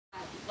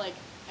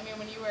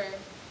mean, when you were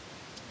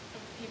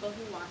people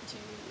who want to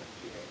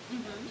hear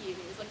be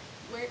news, like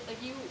where,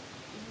 like you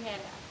had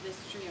this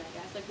dream, I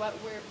guess. Like what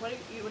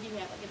do you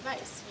have, like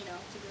advice, you know,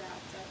 to go out?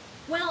 So.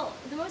 Well,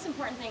 the most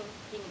important thing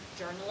being a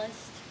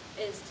journalist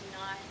is to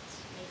not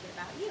make it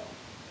about you.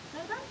 It's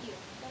not about you.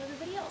 It's about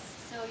everybody else.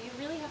 So you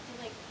really have to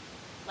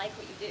like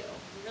what you do.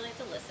 You really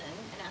have to listen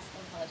and ask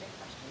intelligent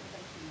questions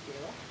like you do.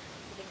 So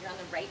I think you're on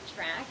the right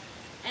track.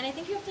 And I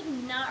think you have to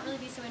not really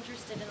be so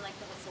interested in like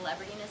the whole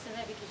celebrityness of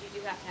it, because you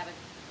do have to have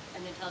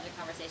an intelligent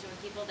conversation with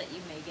people that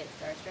you may get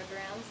starstruck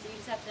around. So you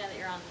just have to know that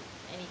you're on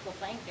an equal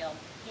playing field.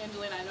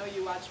 Angeline, I know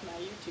you watch my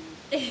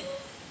YouTube.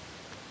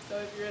 So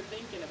if you're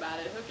thinking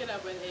about it, hook it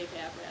up with Amy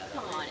Paffrath.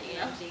 Come on,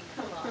 Angie,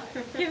 come on.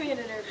 Give me an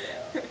interview.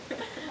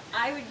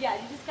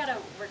 You just gotta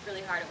work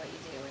really hard at what you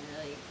do and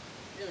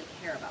really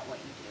care about what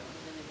you do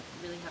and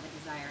really have a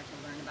desire to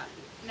learn about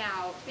people.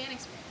 Now, fan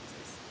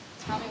experiences.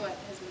 Tell me what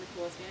has been the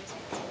coolest fan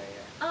experience for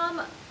you.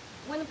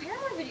 When the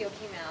Paramore video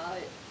came out,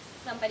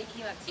 somebody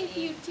came up to me. If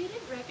you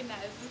didn't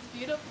recognize this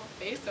beautiful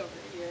face over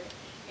here,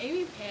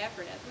 Amy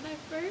Paffrath, when I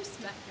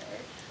first met her,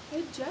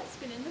 I had just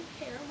been in the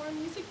Paramore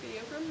music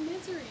video for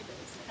Misery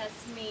Business.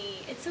 That's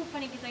me. It's so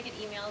funny because I get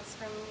emails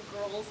from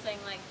girls saying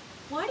like,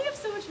 why do you have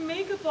so much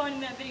makeup on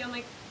in that video? I'm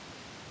like,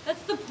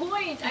 that's the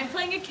point. I'm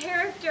playing a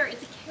character.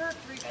 It's a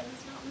character, you guys.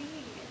 It's not me.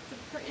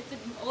 It's an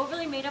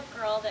overly made up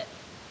girl that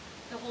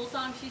the whole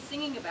song she's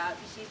singing about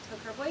because she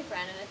took her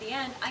boyfriend, and at the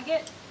end, I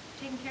get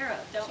taken care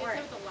of. Don't worry.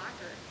 She hit with a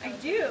locker. I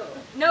do.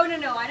 No,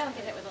 I don't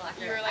get hit with a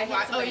locker. You were like,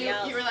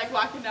 you were like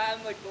walking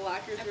down like the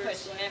lockers. I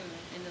pushed him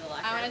into the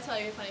locker. I want to tell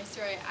you a funny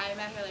story. I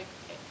met her like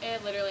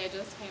it literally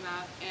just came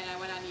out, and I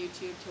went on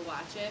YouTube to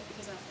watch it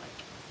because I was like,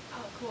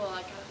 oh cool,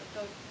 I gotta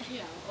go, you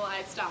know. Well,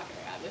 I stalk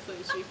her obviously.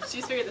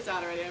 She's figured this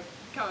out already. I've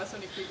come up with so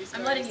many creepy stories.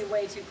 I'm letting you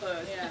way too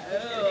close. Yeah.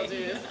 Oh,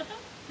 dude.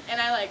 And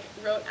I like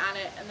wrote on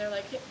it, and they're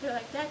like,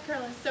 that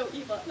girl is so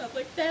evil, and I was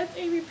like, that's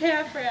Amy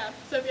Paffrath.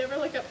 So if you ever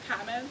look up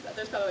comments,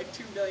 there's probably like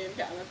 2 million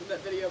comments in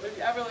that video, but if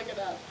you ever look it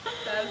up,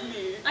 that's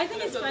me. I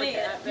think it's funny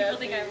that people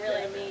think I'm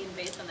really mean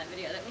based on that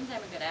video. That means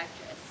I'm a good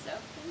actress, so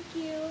thank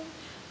you.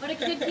 But a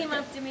kid came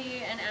up to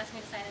me and asked me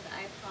to sign his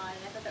iPod,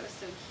 and I thought that was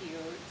so cute.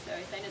 So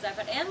I signed his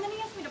iPod, and then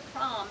he asked me to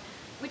prom,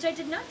 which I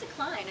did not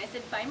decline. I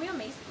said, find me on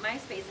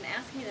MySpace and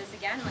ask me this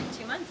again in like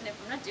 2 months, and if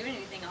I'm not doing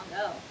anything, I'll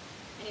go.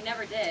 And he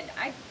never did.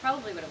 I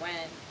probably would have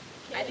went.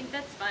 Okay. I think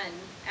that's fun.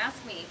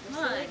 Ask me.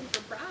 Come on. We're waiting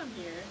for prom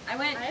here. I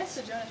asked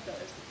the Jonas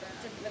Brothers to prom.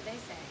 What'd they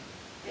say?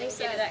 They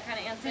said, give you that kind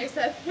of answer? They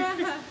said,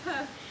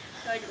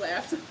 I like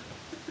laughed.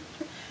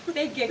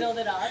 They giggled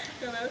it up.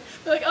 They're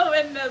like, oh,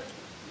 and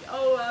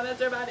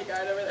that's our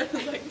bodyguard over there. I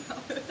was like, no.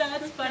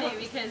 That's funny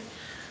because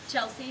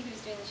Chelsea,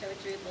 who's doing the show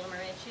with Drew with Little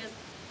Mermaid, she has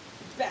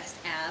the best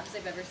abs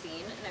I've ever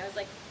seen. And I was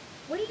like,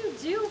 what do you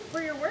do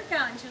for your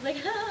workout? And she was like,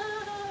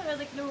 I was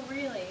like, no,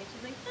 really?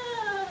 She's like,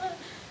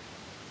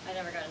 I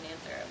never got an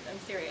answer. I'm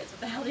serious. What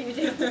the hell do you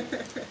do?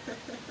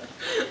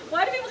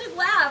 Why do people just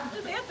laugh?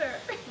 Just answer.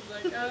 It's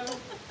like, oh,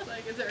 it's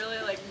like, is it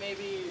really like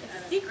maybe? It's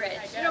a secret.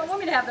 You don't want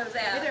me to have those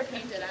abs. Maybe they're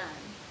painted on.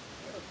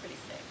 They look pretty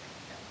sick.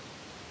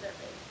 They're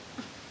big.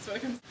 So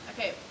it comes.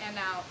 Okay, and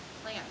now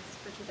plans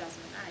for 2009.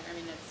 I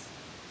mean,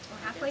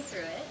 we're halfway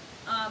through it.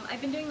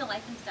 I've been doing the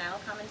life and style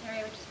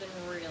commentary, which has been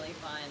really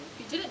fun.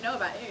 You didn't know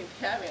about Amy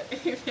Paffrath.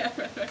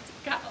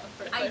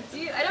 I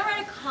do. I don't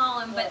write a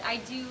column, but I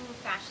do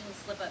fashion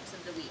slip-ups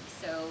of the week.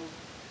 So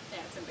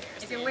that's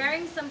embarrassing. If you're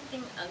wearing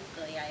something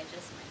ugly, I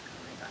just might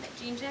comment on it.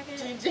 Jean jacket?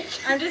 Jean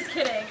jacket. I'm just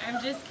kidding.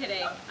 I'm just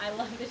kidding. I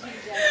love the jean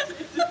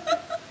jacket.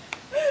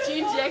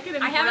 Jean jacket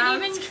and I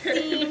haven't even skirt.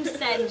 seen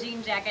said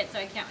jean jacket, so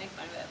I can't make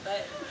fun of it.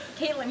 But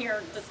Caitlin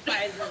here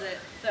despises it.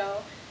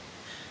 So.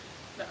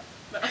 No.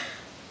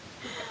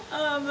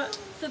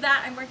 So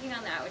that I'm working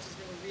on that, which has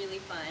been really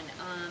fun.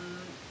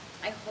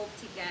 I hope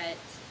to get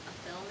a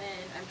film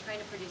in. I'm trying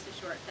to produce a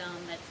short film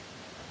that's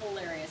a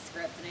hilarious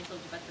script, and I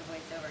told you about the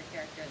voiceover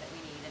character that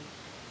we need. And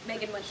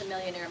Megan Wants a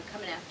Millionaire. I'm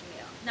coming after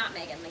you. Not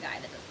Megan, the guy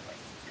that does the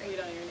voice. We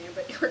don't even name,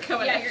 but we're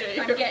coming after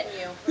you. I'm getting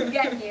you. I'm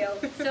getting you.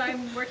 So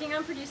I'm working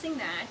on producing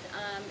that.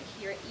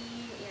 Here at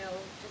E,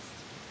 just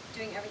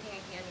doing everything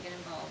I can to get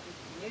involved with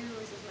the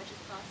news as much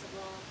as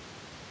possible.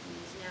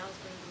 News Now is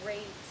going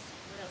great.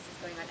 What else is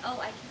going on? Oh,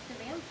 I Kiss the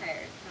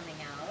Vampire is coming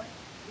out.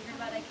 Have you heard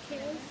about I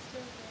Kiss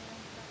the Vampire?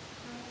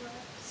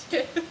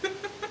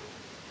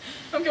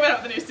 I'm coming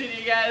out with a new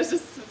CD, guys.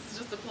 This is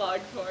just a plug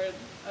for it.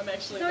 I'm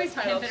actually the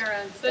title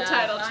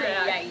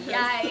track.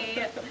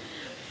 Yay!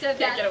 So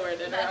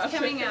that's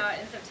coming out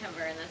in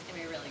September, and that's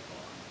going to be really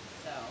cool.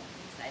 So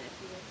I'm excited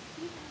for you to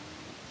see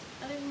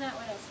that. Other than that,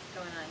 what else is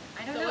going on?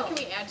 I don't know. So what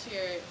can we add to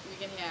we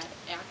can have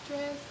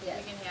actress,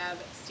 yes. We can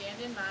have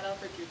stand-in model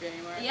for Drew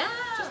Barrymore. Yeah.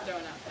 Just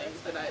throwing out things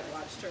that I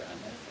watched her on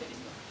this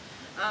Facebook.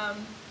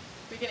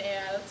 We can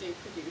add, let's see,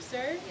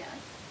 producer.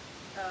 Yes.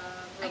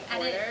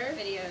 Reporter.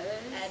 Edit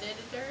videos.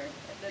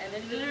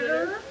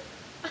 Editor.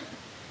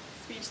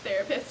 Speech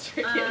therapist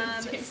for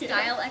kids.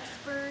 Style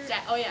expert.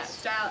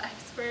 Style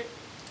expert.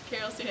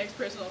 Carol Steeneck's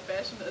personal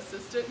fashion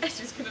assistant.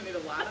 She's going to need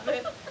a lot of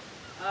it.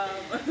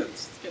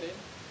 Just kidding.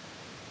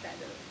 Kind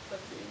of.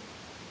 Let's see.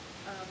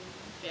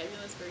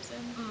 fabulous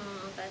person?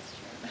 That's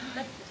true.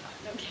 That's the top.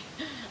 Okay.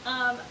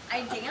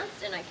 I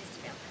danced and I kissed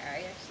a vampire.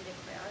 I actually did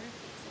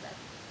choreography, so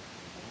that's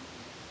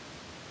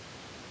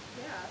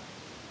Yeah.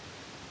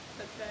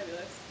 That's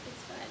fabulous.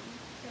 it's fun.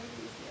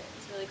 Everybody see it.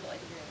 It's really cool. I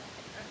think you're gonna like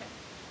it. Okay.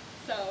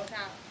 So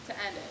now to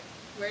end it,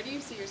 where do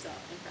you see yourself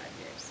in 5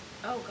 years?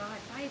 Oh God,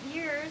 5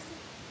 years.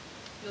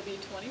 You'll be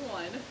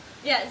 21.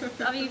 Yes,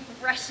 I'll be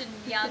fresh and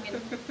young and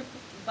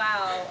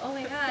wow. Oh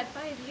my God,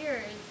 5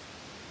 years.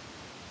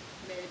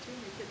 Married to a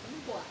new kids on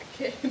the block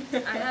kid.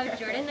 I have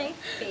Jordan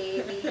Knight's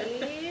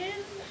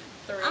babies.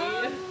 3.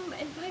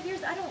 In 5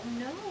 years, I don't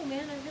know,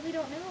 man. I really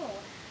don't know.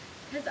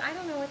 Because I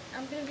don't know what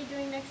I'm going to be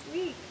doing next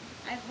week.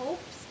 I hope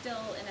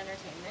still in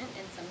entertainment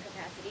in some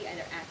capacity,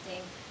 either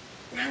acting.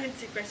 Ryan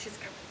Seacrest is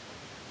coming.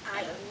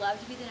 I would love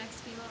to be the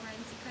next female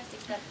Ryan Seacrest,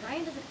 except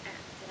Ryan doesn't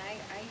act, and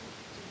I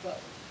do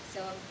both.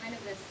 So I'm kind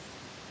of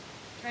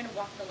trying to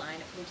walk the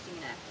line of hosting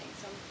and acting.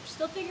 So I'm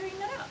still figuring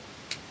that out.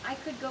 I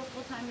could go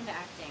full-time into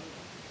acting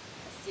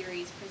if a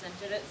series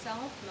presented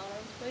itself,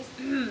 Melrose Place.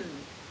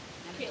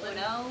 Caitlin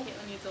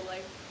needs a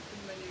life in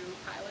my new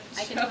pilot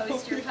show. I can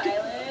host your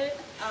pilot.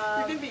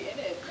 You can be in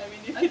it. I mean,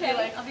 you Okay, could be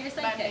like I'll be your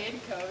my sidekick.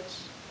 maid coach.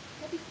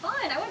 That'd be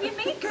fun. I want to be a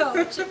maid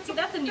coach. See,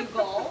 that's a new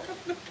goal.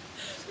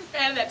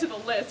 Add that to the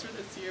list for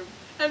this year.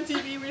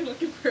 MTV, we're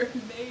looking for a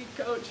maid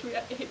coach. We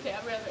got Amy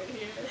Paffrath right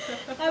here.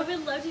 I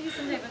would love to do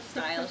some type of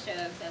style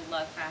shows. I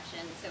love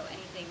fashion, so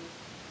anything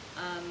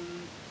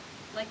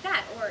like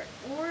that, or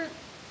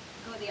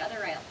go the other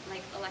route,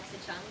 like Alexa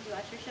Chung. Do you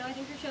watch her show? I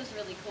think her show's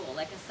really cool,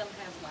 like some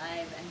kind of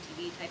live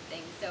MTV type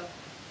thing. So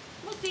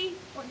we'll see,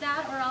 or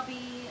that, or I'll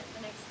be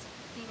the next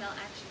female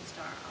action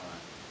star, a la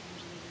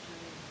Angelina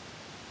Jolie.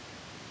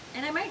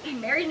 And I might be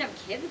married and have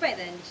kids by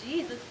then.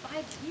 Jeez, that's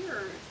 5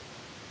 years.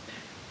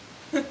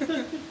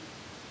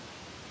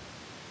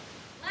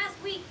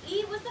 Last week,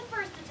 E! was the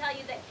first to tell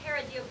you that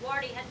Cara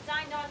DioGuardi had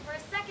signed on for a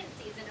second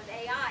season of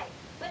AI.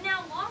 But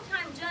now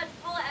longtime judge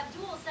Paula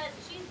Abdul says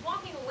she's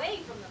walking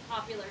away from the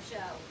popular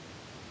show.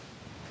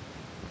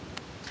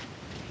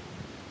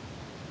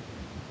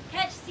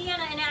 Catch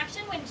Sienna in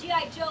action when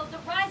G.I. Joe: The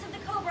Rise of the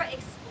Cobra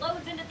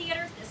explodes into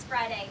theaters this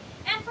Friday.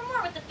 And for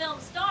more with the film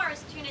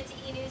stars, tune into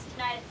E! News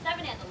tonight at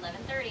 7 and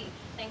 11:30.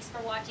 Thanks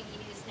for watching E!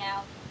 News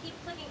Now. Keep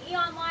clicking E!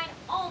 Online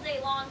all day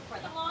long for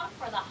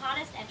the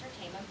hottest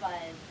entertainment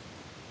buzz.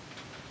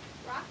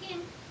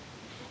 Rockin'.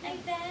 And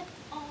that's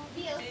all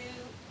you do.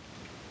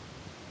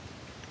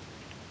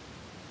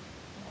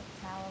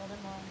 Smile a little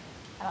bit more.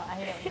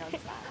 I don't know the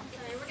smile.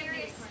 It's a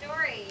serious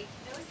story.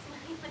 No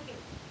smiling.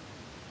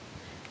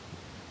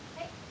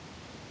 Hey.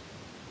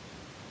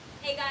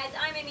 Hey guys,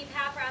 I'm Amy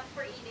Paffrath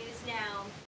for E! News Now.